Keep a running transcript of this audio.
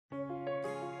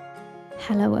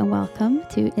Hello and welcome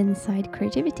to Inside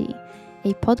Creativity,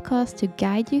 a podcast to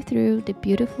guide you through the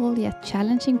beautiful yet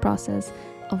challenging process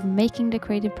of making the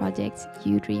creative projects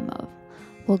you dream of.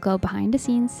 We'll go behind the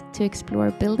scenes to explore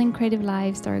building creative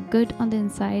lives that are good on the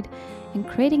inside and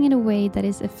creating in a way that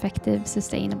is effective,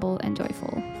 sustainable, and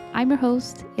joyful. I'm your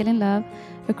host, Elin Löv,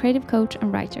 a creative coach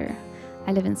and writer.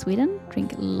 I live in Sweden,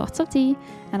 drink lots of tea,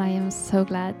 and I am so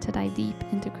glad to dive deep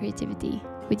into creativity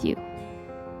with you.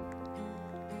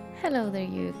 Hello there,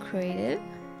 you creative.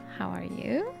 How are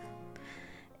you?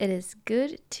 It is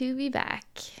good to be back.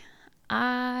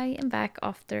 I am back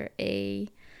after a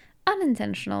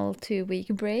unintentional 2-week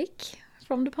break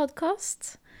from the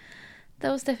podcast.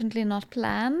 That was definitely not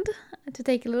planned to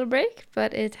take a little break,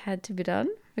 but it had to be done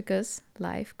because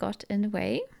life got in the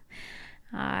way.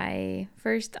 I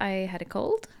had a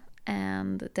cold,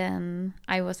 and then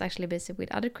I was actually busy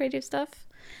with other creative stuff,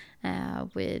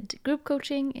 with group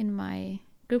coaching in my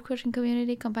group coaching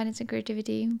community, Companions in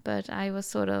Creativity, but I was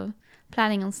sort of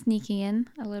planning on sneaking in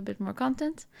a little bit more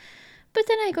content. But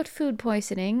then I got food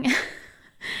poisoning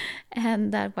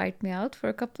and that wiped me out for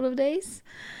a couple of days.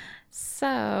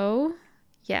 So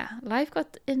yeah, life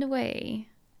got in the way.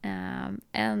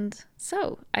 And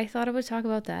so I thought I would talk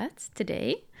about that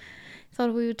today.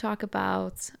 Thought we would talk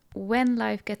about when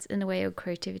life gets in the way of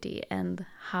creativity and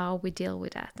how we deal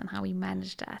with that and how we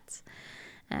manage that.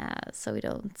 So we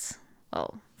don't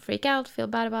freak out, feel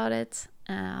bad about it,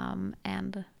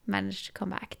 and manage to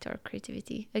come back to our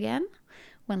creativity again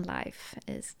when life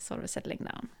is sort of settling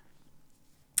down.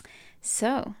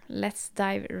 So let's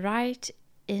dive right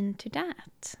into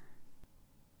that.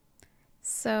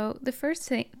 So the first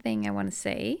thing I want to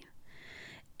say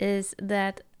is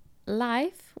that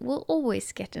life will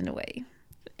always get in the way.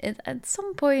 At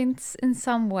some point, in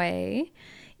some way,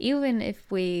 even if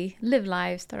we live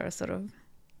lives that are sort of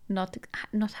not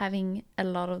having a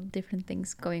lot of different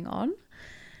things going on,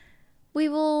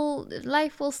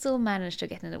 life will still manage to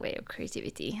get in the way of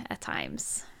creativity at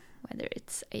times. Whether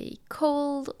it's a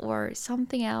cold or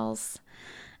something else,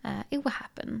 it will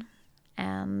happen.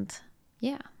 And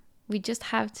yeah, we just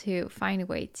have to find a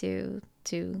way to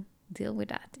deal with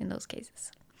that in those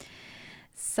cases.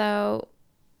 So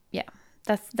yeah,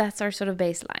 that's our sort of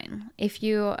baseline. If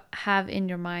you have in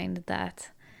your mind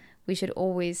that we should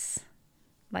always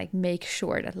make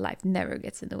sure that life never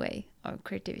gets in the way of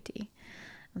creativity,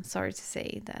 I'm sorry to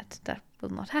say that will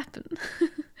not happen.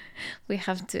 We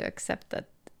have to accept that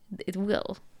it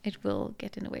will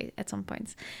get in the way at some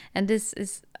points. And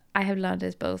I have learned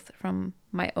this both from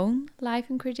my own life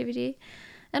and creativity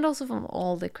and also from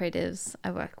all the creatives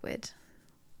I work with.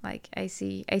 I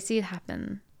see it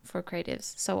happen for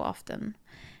creatives so often,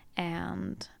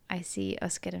 and I see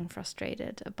us getting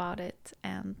frustrated about it.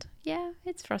 And yeah,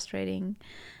 it's frustrating,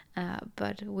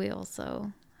 but we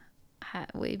also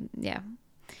we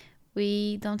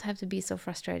don't have to be so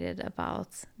frustrated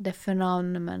about the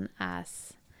phenomenon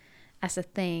as a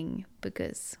thing,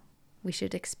 because we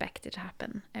should expect it to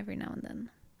happen every now and then,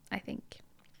 I think.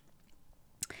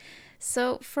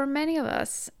 So for many of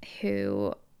us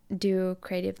who do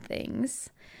creative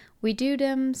things, we do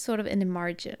them sort of in the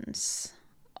margins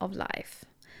of life.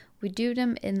 We do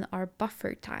them in our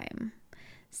buffer time.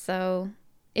 So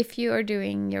if you are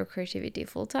doing your creativity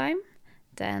full time,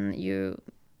 then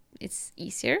it's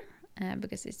easier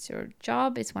because it's your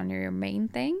job, it's one of your main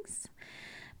things.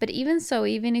 But even so,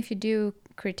 even if you do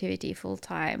creativity full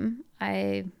time,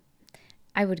 I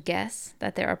would guess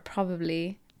that there are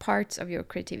probably parts of your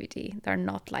creativity that are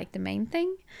not the main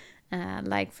thing.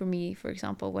 Like for me, for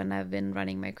example, when I've been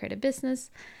running my creative business,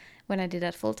 when I did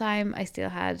that full time, I still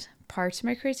had parts of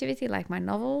my creativity, like my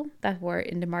novel, that were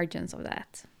in the margins of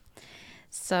that.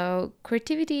 So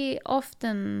creativity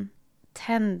often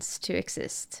tends to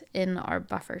exist in our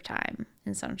buffer time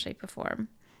in some shape or form.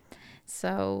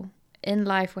 So in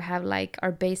life, we have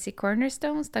our basic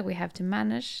cornerstones that we have to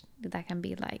manage. That can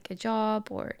be a job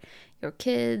or your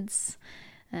kids,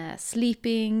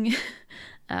 sleeping,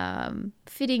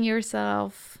 feeding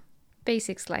yourself,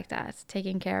 basics like that,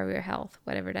 taking care of your health,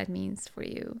 whatever that means for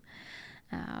you.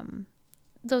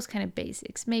 Those kind of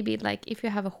basics. Maybe if you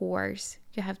have a horse,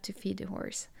 you have to feed the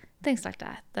horse. Things like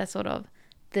that. That's sort of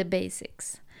the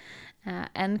basics.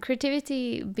 And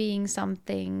creativity being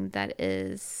something that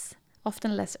is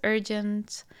often less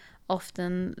urgent,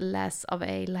 often less of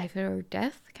a life or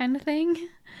death kind of thing.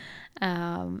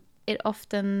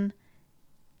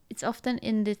 It's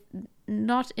often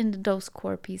not in those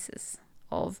core pieces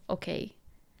of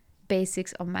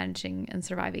basics of managing and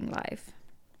surviving life.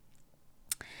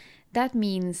 That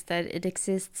means that it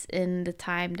exists in the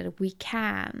time that we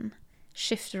can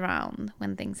shift around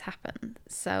when things happen.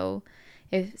 So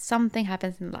if something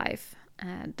happens in life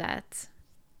that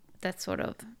sort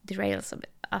of derails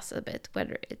us a bit,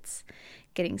 whether it's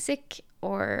getting sick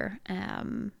or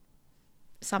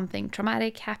something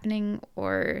traumatic happening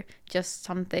or just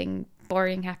something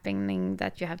boring happening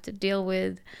that you have to deal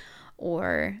with,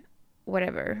 or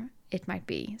whatever it might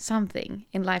be, something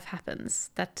in life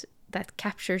happens that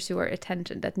captures your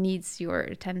attention, that needs your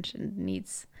attention,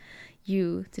 needs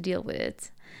you to deal with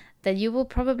it, that you will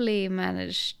probably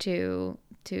manage to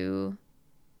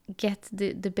get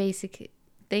the basic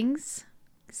things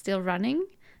still running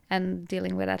and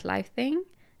dealing with that life thing,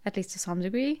 at least to some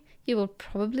degree. You will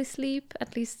probably sleep,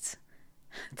 at least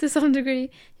to some degree.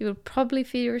 You will probably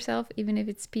feed yourself, even if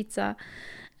it's pizza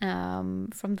from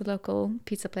the local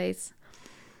pizza place.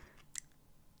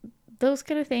 Those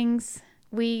kind of things,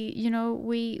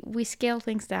 we scale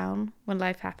things down when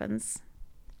life happens.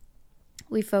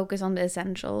 We focus on the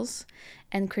essentials,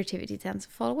 and creativity tends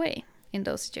to fall away in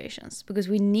those situations because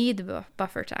we need the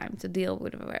buffer time to deal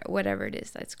with whatever it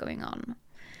is that's going on.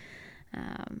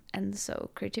 And so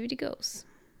creativity goes.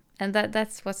 And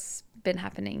that's what's been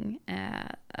happening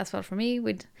as well for me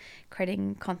with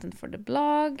creating content for the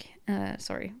blog,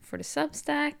 for the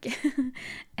Substack,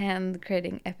 and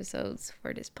creating episodes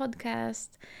for this podcast.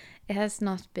 It has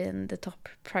not been the top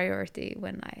priority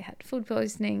when I had food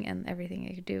poisoning, and everything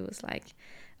I could do was like,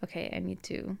 okay, I need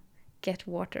to get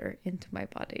water into my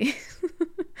body.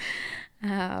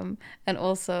 And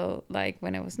also, like,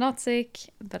 when I was not sick,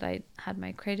 but I had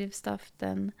my creative stuff,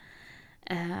 then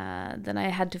I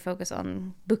had to focus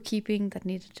on bookkeeping that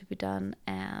needed to be done,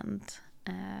 and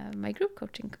my group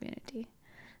coaching community.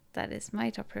 That is my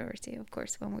top priority, of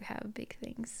course, when we have big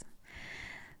things.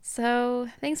 So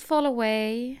things fall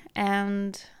away,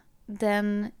 and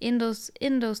then in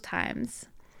those times,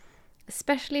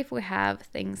 especially if we have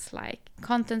things like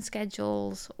content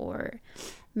schedules, or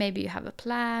maybe you have a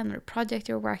plan or a project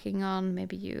you're working on,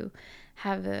 maybe you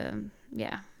have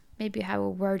maybe you have a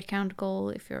word count goal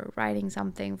if you're writing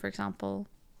something, for example.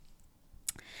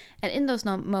 And in those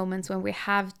moments when we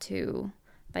have to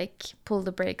like pull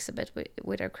the brakes a bit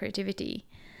with our creativity,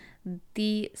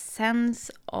 the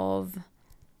sense of,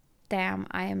 damn,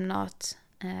 I am not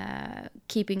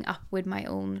keeping up with my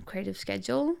own creative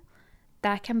schedule,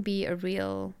 that can be a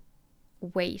real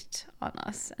weight on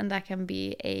us. And that can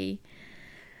be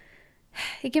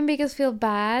it can make us feel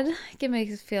bad. It can make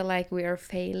us feel like we are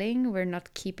failing. We're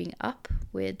not keeping up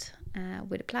with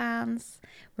the plans.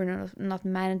 We're not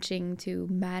managing to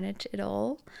manage it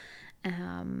all.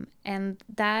 And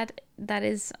that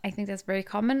is, I think that's very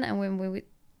common. And when we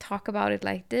talk about it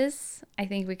like this, I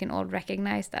think we can all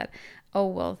recognize that, oh,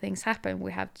 well, things happen.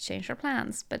 We have to change our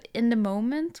plans. But in the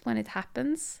moment when it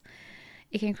happens,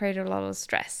 it can create a lot of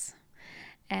stress.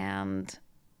 And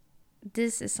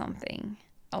this is something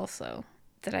also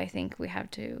that I think we have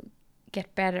to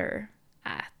get better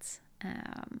at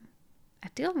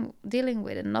dealing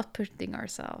with, and not putting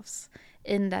ourselves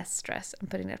in that stress and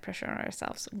putting that pressure on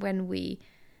ourselves when we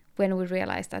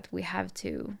realize that we have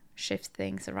to shift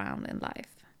things around in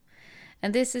life.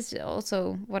 And this is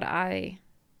also what I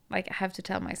have to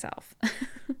tell myself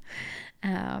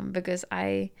because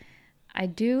I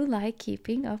do like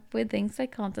keeping up with things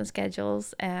like content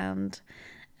schedules, and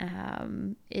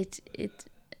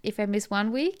if I miss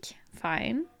 1 week,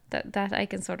 fine. That I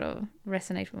can sort of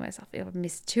resonate with myself. If I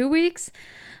miss 2 weeks,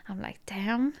 I'm like,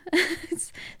 damn,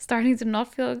 it's starting to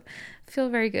not feel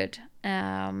very good.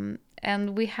 And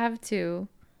we have to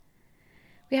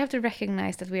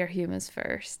recognize that we are humans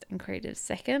first and creative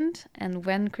second. And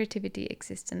when creativity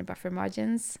exists in the buffer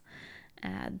margins,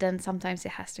 then sometimes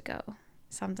it has to go.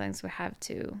 Sometimes we have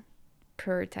to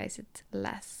prioritize it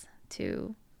less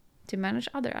to manage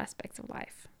other aspects of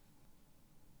life.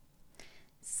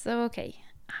 So, okay,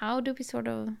 how do we sort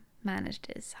of manage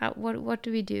this? What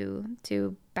do we do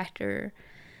to better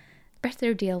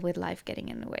deal with life getting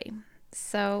in the way?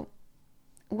 So,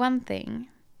 one thing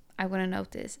I want to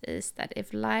notice is that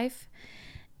if life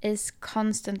is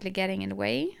constantly getting in the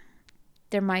way,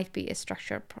 there might be a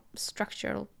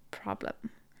structural problem.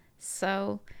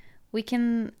 So we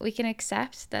can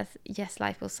accept that, yes,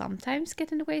 life will sometimes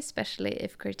get in the way, especially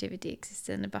if creativity exists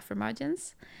in the buffer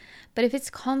margins. But if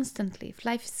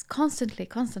life is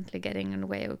constantly getting in the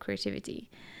way of creativity,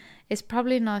 it's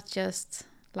probably not just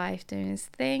life doing its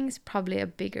thing, it's probably a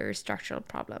bigger structural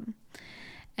problem.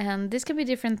 And this can be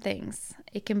different things.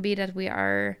 It can be that we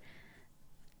are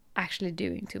actually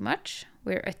doing too much.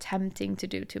 We're attempting to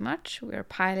do too much. We're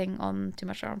piling on too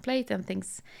much on our plate, and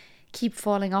things keep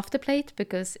falling off the plate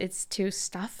because it's too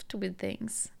stuffed with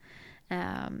things.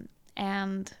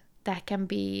 And that can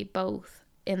be both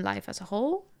in life as a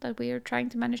whole, that we are trying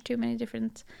to manage too many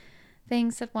different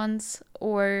things at once,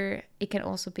 or it can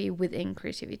also be within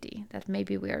creativity, that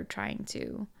maybe we are trying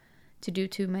to do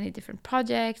too many different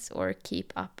projects or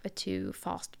keep up a too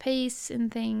fast pace in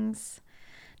things.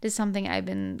 This is something I've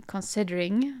been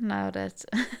considering now that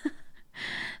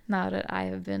I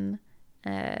have been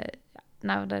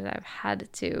now that I've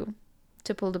had to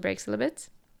pull the brakes a little bit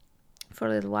for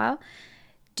a little while.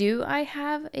 Do I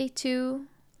have a too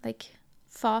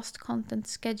fast content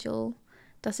schedule?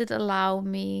 Does it allow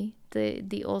me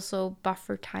the also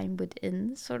buffer time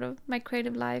within sort of my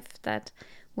creative life, that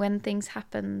when things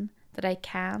happen that I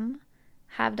can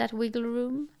have that wiggle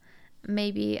room?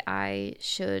 Maybe I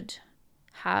should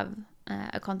have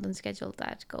a content schedule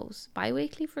that goes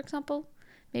bi-weekly, for example.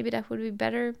 Maybe that would be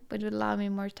better, but would allow me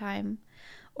more time.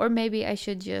 Or maybe I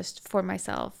should just, for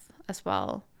myself as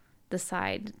well,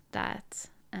 decide that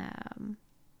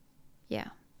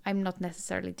I'm not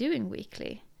necessarily doing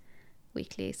weekly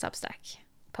Substack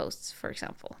posts, for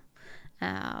example.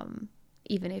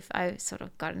 Even if I've sort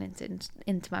of gotten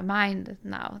into my mind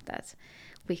now that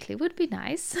weekly would be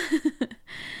nice.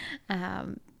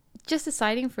 Just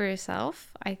deciding for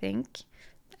yourself, I think,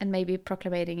 and maybe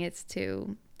proclaiming it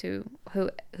to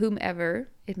whomever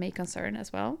it may concern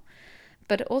as well.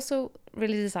 But also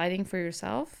really deciding for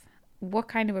yourself what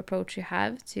kind of approach you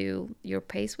have to your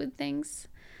pace with things.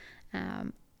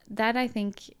 That I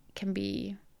think can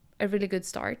be a really good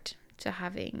start to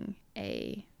having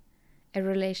a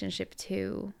relationship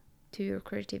to your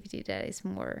creativity that is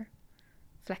more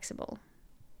flexible.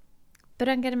 But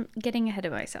I'm getting ahead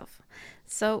of myself.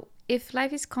 So if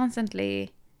life is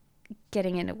constantly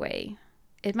getting in the way,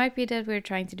 it might be that we're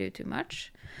trying to do too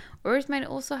much, or it might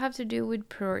also have to do with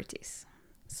priorities.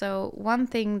 So one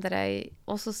thing that I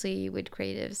also see with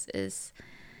creatives is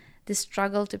the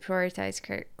struggle to prioritize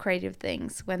creative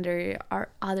things when there are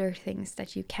other things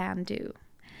that you can do.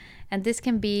 And this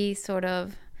can be sort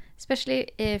of, especially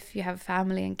if you have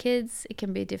family and kids, it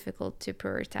can be difficult to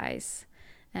prioritize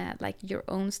your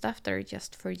own stuff that are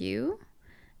just for you.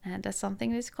 And that's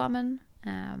something that's common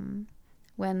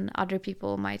when other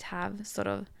people might have sort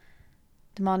of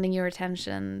demanding your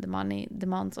attention,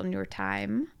 demands on your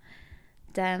time.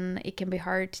 Then it can be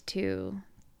hard to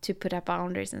put up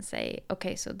boundaries and say,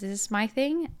 okay, so this is my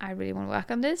thing. I really want to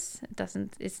work on this.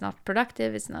 It's not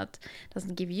productive.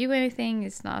 Doesn't give you anything.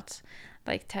 It's not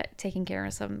like taking care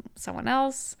of someone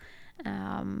else.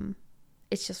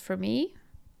 It's just for me,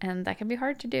 and that can be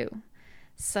hard to do.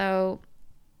 So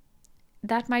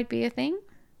that might be a thing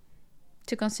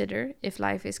to consider if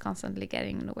life is constantly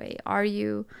getting in the way. Are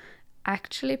you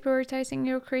actually prioritizing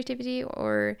your creativity,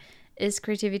 or is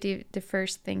creativity the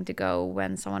first thing to go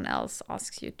when someone else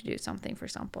asks you to do something, for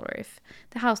example, or if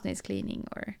the house needs cleaning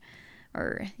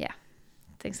or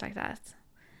things like that?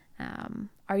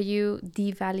 Are you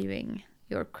devaluing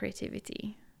your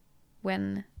creativity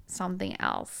when something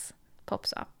else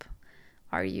pops up?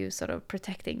 Are you sort of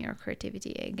protecting your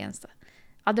creativity against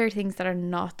other things that are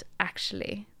not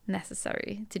actually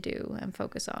necessary to do and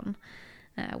focus on?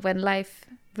 When life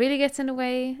really gets in the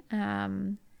way,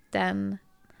 then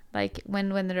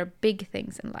when there are big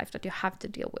things in life that you have to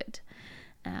deal with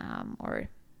or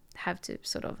have to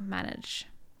sort of manage,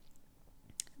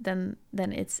 then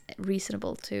it's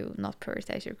reasonable to not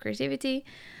prioritize your creativity.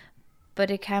 But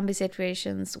it can be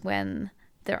situations when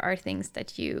there are things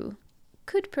that you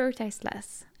could prioritize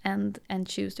less and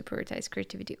choose to prioritize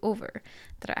creativity over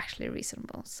that are actually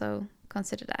reasonable. So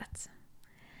consider that.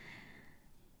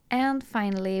 And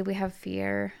finally, we have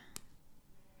fear.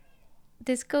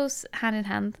 This goes hand in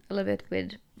hand a little bit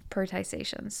with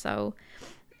prioritization. So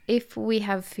if we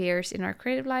have fears in our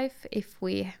creative life, if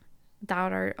we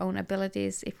doubt our own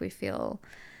abilities, if we feel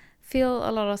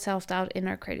a lot of self-doubt in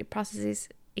our creative processes,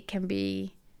 it can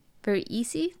be very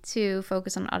easy to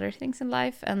focus on other things in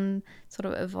life and sort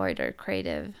of avoid our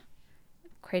creative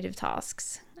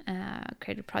tasks,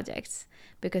 creative projects,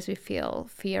 because we feel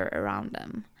fear around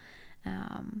them.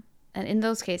 And in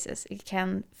those cases, it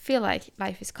can feel like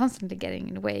life is constantly getting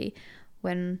in the way,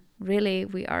 when really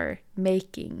we are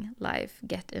making life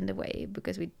get in the way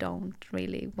because we don't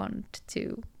really want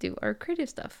to do our creative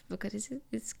stuff because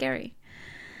it's scary.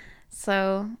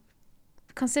 So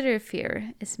consider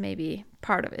fear is maybe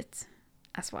part of it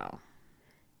as well.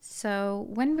 So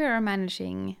when we are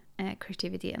managing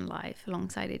creativity and life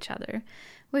alongside each other,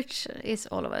 which is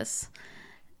all of us,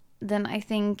 then I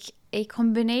think a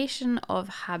combination of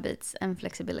habits and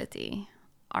flexibility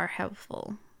are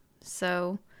helpful.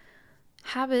 So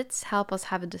habits help us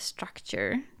have the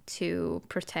structure to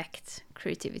protect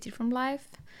creativity from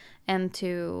life and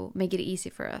to make it easy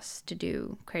for us to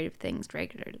do creative things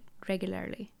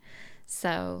regularly.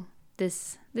 So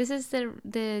this is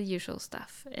the usual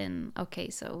stuff.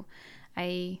 So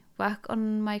I work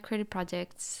on my creative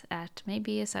projects at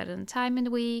maybe a certain time in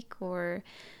the week, or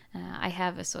I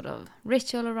have a sort of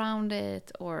ritual around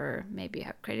it, or maybe you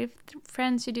have creative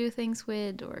friends you do things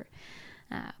with, or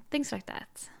things like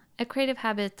that. A creative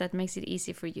habit that makes it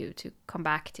easy for you to come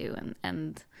back to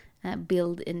and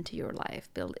build into your life,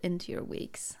 build into your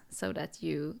weeks, so that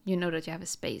you know that you have a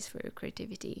space for your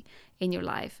creativity in your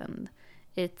life, and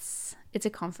it's a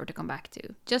comfort to come back to.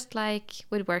 Just like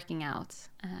with working out,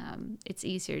 it's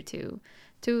easier to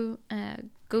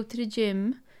go to the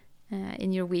gym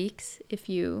in your weeks if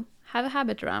you have a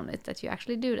habit around it, that you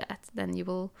actually do that. Then you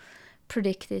will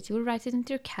predict it, you will write it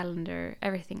into your calendar,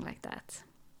 everything like that.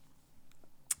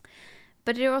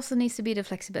 But there also needs to be the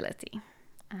flexibility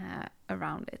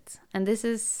around it, and this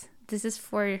is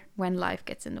for when life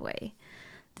gets in the way.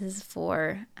 This is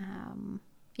for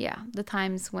the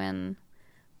times when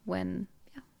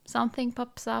something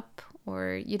pops up,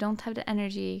 or you don't have the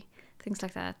energy, things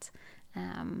like that.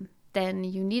 Then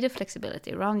you need a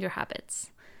flexibility around your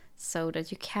habits, so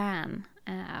that you can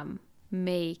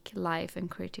make life and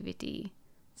creativity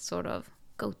sort of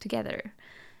go together.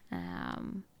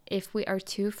 If we are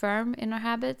too firm in our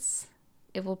habits,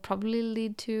 it will probably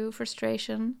lead to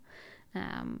frustration,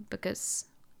 because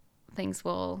things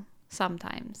will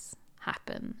sometimes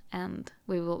happen and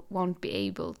we won't be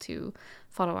able to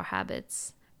follow our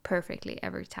habits perfectly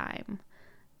every time.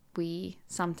 We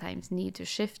sometimes need to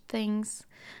shift things,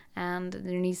 and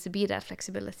there needs to be that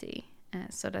flexibility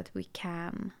so that we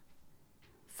can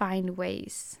find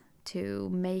ways to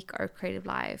make our creative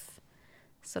life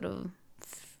sort of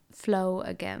flow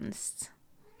against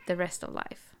the rest of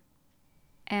life.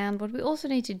 And what we also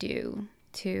need to do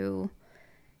to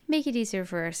make it easier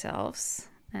for ourselves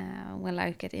when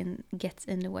life gets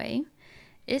in the way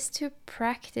is to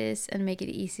practice and make it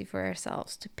easy for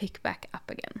ourselves to pick back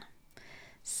up again.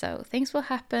 So things will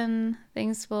happen,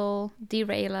 things will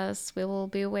derail us, we will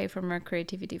be away from our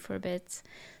creativity for a bit.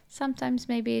 Sometimes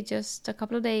maybe just a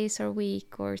couple of days or a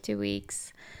week or 2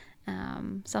 weeks,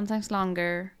 sometimes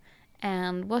longer.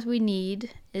 And what we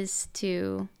need is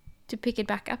to pick it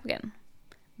back up again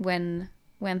when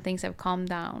things have calmed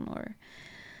down, or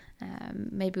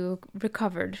maybe we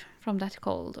recovered from that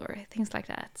cold, or things like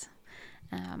that.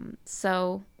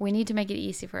 So we need to make it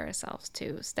easy for ourselves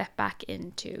to step back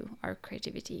into our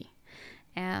creativity.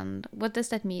 And what does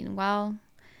that mean? Well,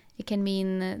 it can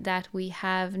mean that we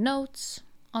have notes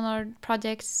on our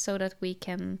projects so that we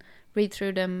can read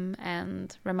through them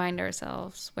and remind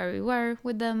ourselves where we were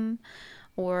with them,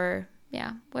 or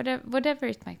whatever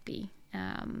it might be,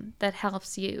 that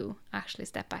helps you actually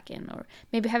step back in, or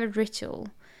maybe have a ritual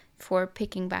for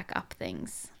picking back up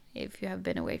things if you have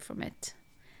been away from it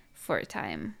for a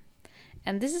time.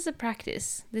 And this is a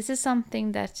practice. This is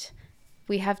something that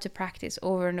we have to practice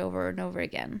over and over and over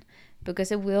again,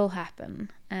 because it will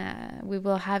happen. We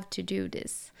will have to do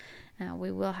this.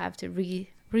 We will have to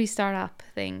restart up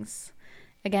things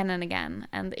again and again.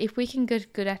 And if we can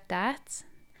get good at that,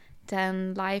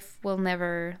 then life will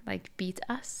never beat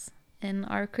us in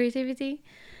our creativity.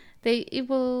 It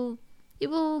will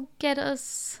get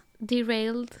us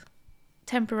derailed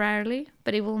temporarily,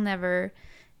 but it will never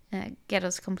get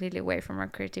us completely away from our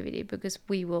creativity, because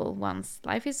we will, once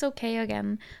life is okay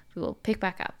again, we will pick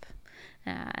back up.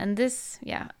 And this,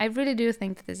 I really do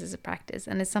think that this is a practice,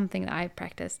 and it's something that I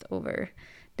practiced over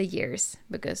the years,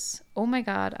 because oh my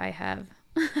god, I have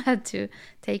had to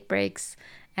take breaks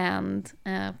and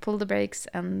pull the brakes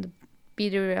and be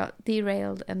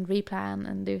derailed and replan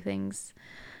and do things,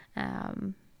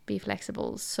 be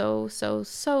flexible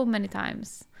so many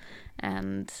times.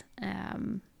 And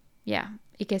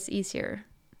it gets easier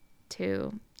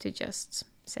to just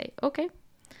say, okay,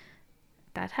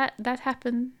 that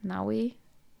happened, now we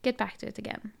get back to it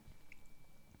again.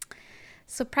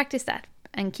 So practice that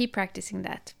and keep practicing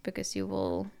that, because you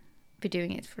will be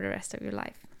doing it for the rest of your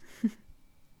life.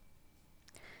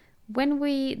 When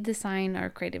we design our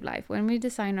creative life, when we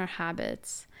design our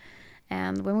habits,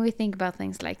 and when we think about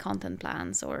things like content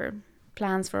plans or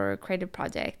plans for creative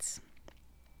projects,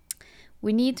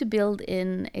 we need to build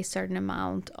in a certain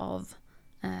amount of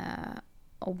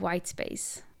white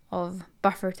space, of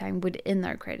buffer time within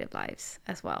our creative lives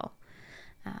as well.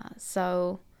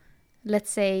 So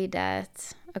let's say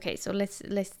that, okay, so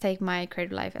let's take my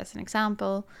creative life as an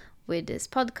example, with this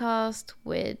podcast,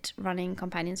 with running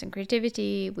Companions in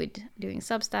Creativity, with doing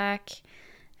Substack.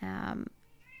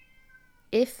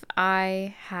 If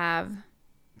I have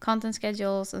content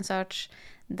schedules and such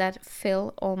that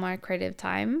fill all my creative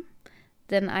time,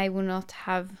 then I will not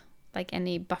have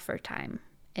any buffer time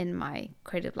in my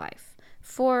creative life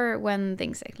for when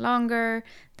things take longer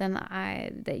than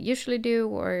they usually do,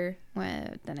 or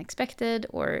than expected,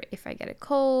 or if I get a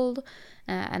cold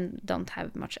and don't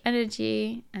have much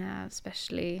energy,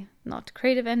 especially not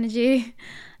creative energy,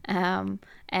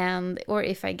 and or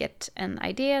if I get an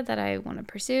idea that I want to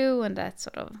pursue, and that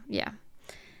sort of, yeah.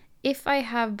 If I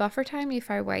have buffer time,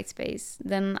 if I have white space,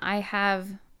 then I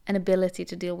have an ability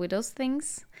to deal with those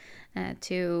things,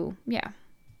 to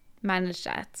manage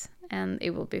that, and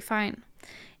it will be fine.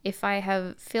 If I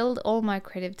have filled all my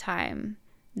creative time,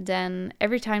 then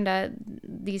every time that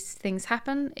these things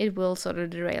happen, it will sort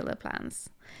of derail the plans.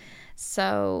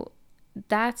 So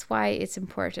that's why it's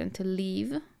important to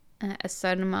leave a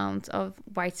certain amount of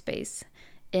white space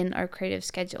in our creative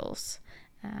schedules,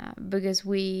 because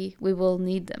we will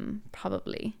need them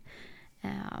probably,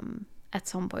 at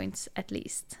some points at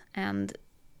least. And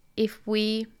if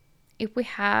we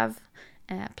have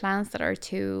plans that are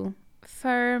too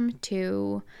firm,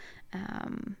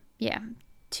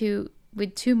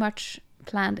 with too much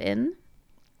planned in,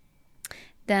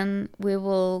 then we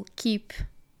will keep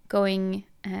going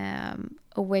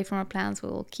away from our plans. We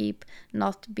will keep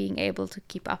not being able to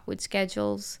keep up with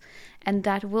schedules, and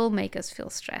that will make us feel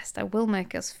stressed. That will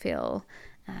make us feel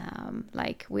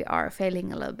like we are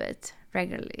failing a little bit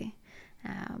regularly,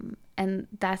 and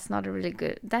that's not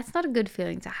a good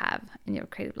feeling to have in your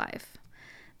creative life.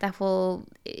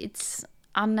 It's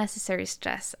unnecessary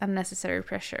stress, unnecessary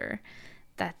pressure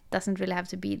that doesn't really have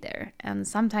to be there. And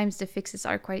sometimes the fixes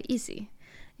are quite easy.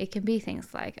 It can be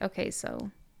things like, okay,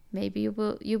 so maybe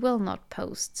you will not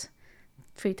post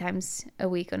 3 times a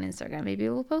week on Instagram. Maybe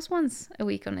you will post once a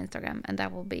week on Instagram, and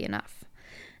that will be enough.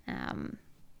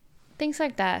 Things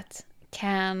like that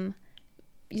can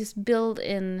just build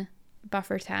in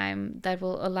buffer time that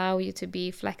will allow you to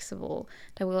be flexible,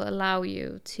 that will allow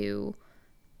you to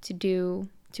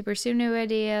pursue new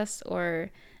ideas,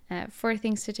 or for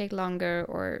things to take longer,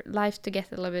 or life to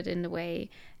get a little bit in the way,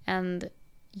 and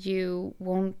it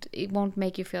won't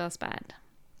make you feel as bad.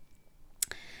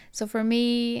 So for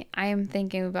me, I am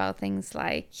thinking about things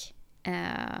like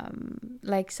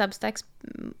Substacks,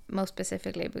 most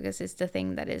specifically, because it's the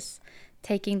thing that is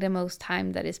taking the most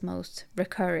time, that is most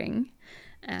recurring,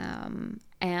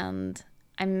 and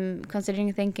I'm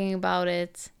considering thinking about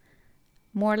it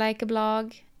more like a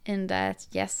blog, in that,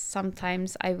 yes,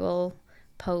 sometimes I will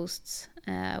post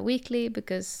weekly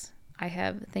because I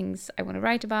have things I want to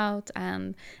write about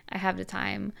and I have the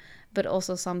time, but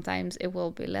also sometimes it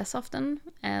will be less often,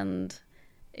 and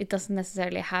it doesn't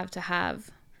necessarily have to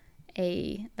have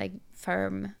a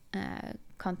firm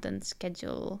content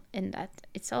schedule in that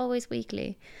it's always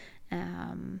weekly.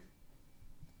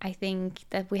 I think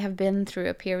that we have been through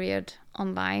a period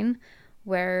online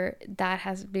where that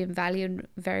has been valued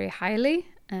very highly,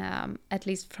 at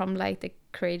least from the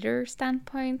creator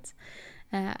standpoint,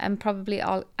 and probably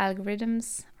all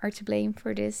algorithms are to blame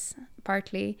for this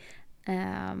partly,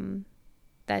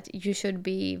 that you should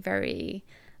be very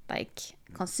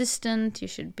consistent, you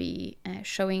should be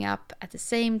showing up at the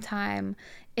same time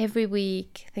every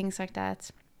week, things like that.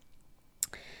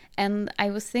 And I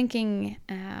was thinking,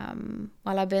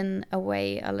 while I've been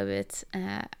away a little bit,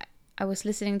 I was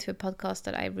listening to a podcast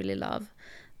that I really love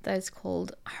that is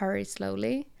called Hurry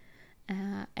Slowly.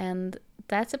 And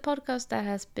that's a podcast that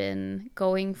has been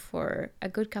going for a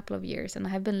good couple of years, and I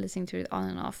have been listening to it on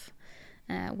and off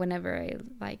whenever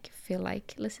I feel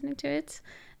like listening to it.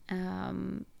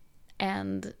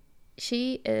 And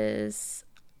she is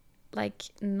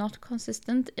not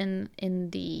consistent in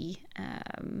the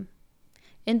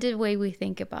way we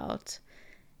think about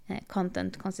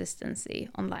content consistency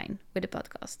online with the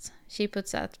podcasts. She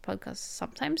puts out podcasts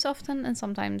sometimes often, and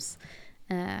sometimes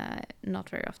not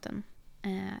very often.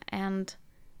 And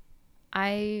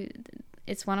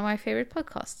it's one of my favorite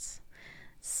podcasts.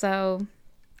 So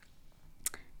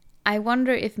I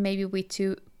wonder if maybe we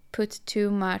put too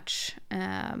much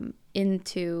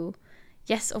into,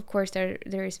 yes, of course there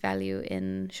is value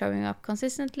in showing up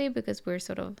consistently, because we're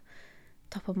sort of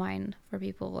top of mind for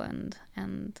people, and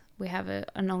we have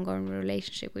an ongoing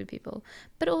relationship with people.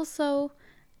 But also,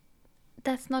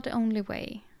 that's not the only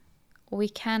way. We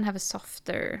can have a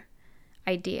softer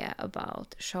idea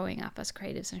about showing up as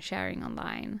creatives and sharing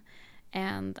online.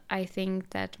 And I think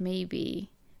that maybe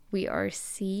we are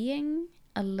seeing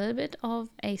a little bit of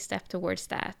a step towards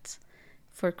that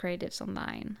for creatives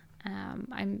online.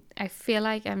 I feel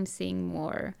like I'm seeing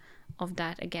more of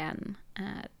that again,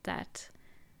 that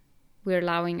we're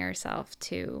allowing ourselves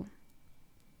to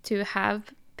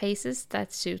have paces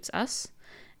that suits us,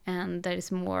 and that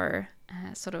is more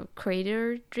sort of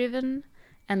creator driven,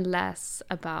 and less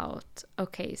about,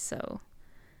 okay, so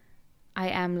I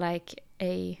am like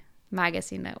a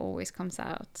magazine that always comes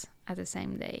out at the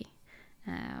same day.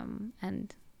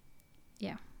 And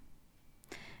yeah,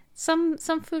 some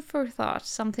food for thought,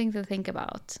 something to think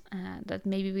about, that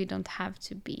maybe we don't have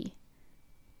to be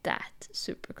that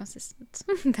super consistent.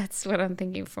 That's what I'm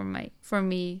thinking for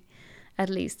me at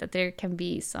least, that there can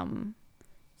be some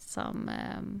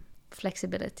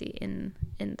flexibility in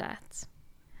that,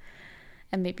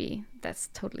 and maybe that's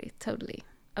totally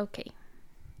okay.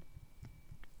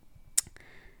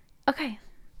 Okay,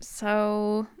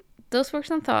 so those were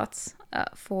some thoughts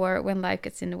for when life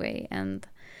gets in the way, and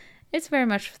it's very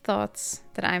much thoughts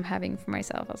that I'm having for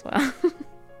myself as well.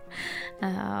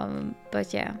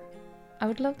 But yeah, I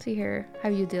would love to hear how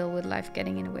you deal with life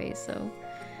getting in the way. So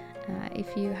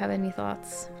if you have any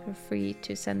thoughts, feel free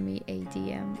to send me a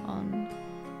DM on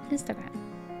Instagram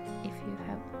if you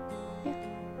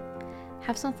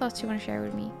have some thoughts you want to share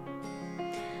with me.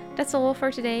 That's all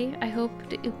for today. I hope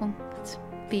that it won't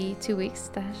be 2 weeks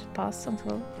that pass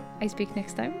until I speak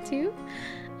next time to you.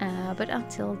 But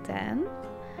until then,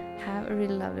 have a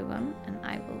really lovely one, and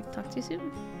I will talk to you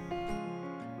soon.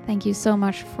 Thank you so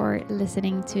much for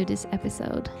listening to this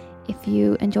episode. If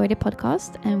you enjoyed the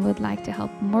podcast and would like to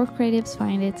help more creatives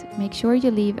find it, make sure you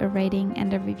leave a rating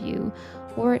and a review,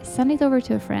 or send it over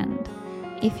to a friend.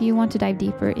 If you want to dive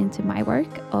deeper into my work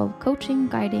of coaching,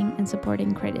 guiding, and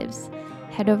supporting creatives,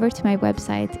 head over to my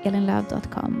website,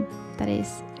 elinloow.com. That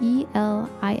is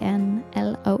ELINLOOW.com.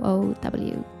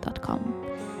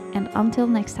 And until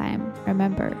next time,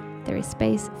 remember, there is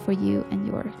space for you and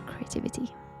your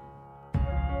creativity.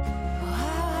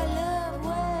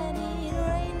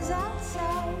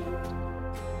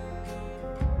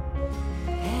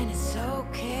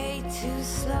 To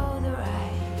slow the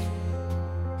ride,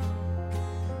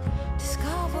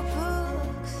 discover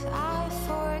books I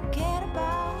forget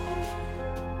about,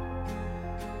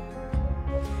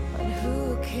 but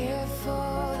who care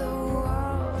for the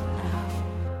world now?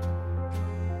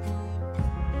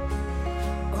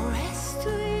 Rest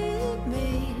with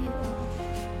me,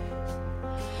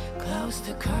 close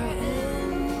the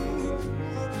curtains,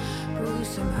 brew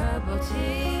some herbal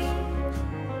tea.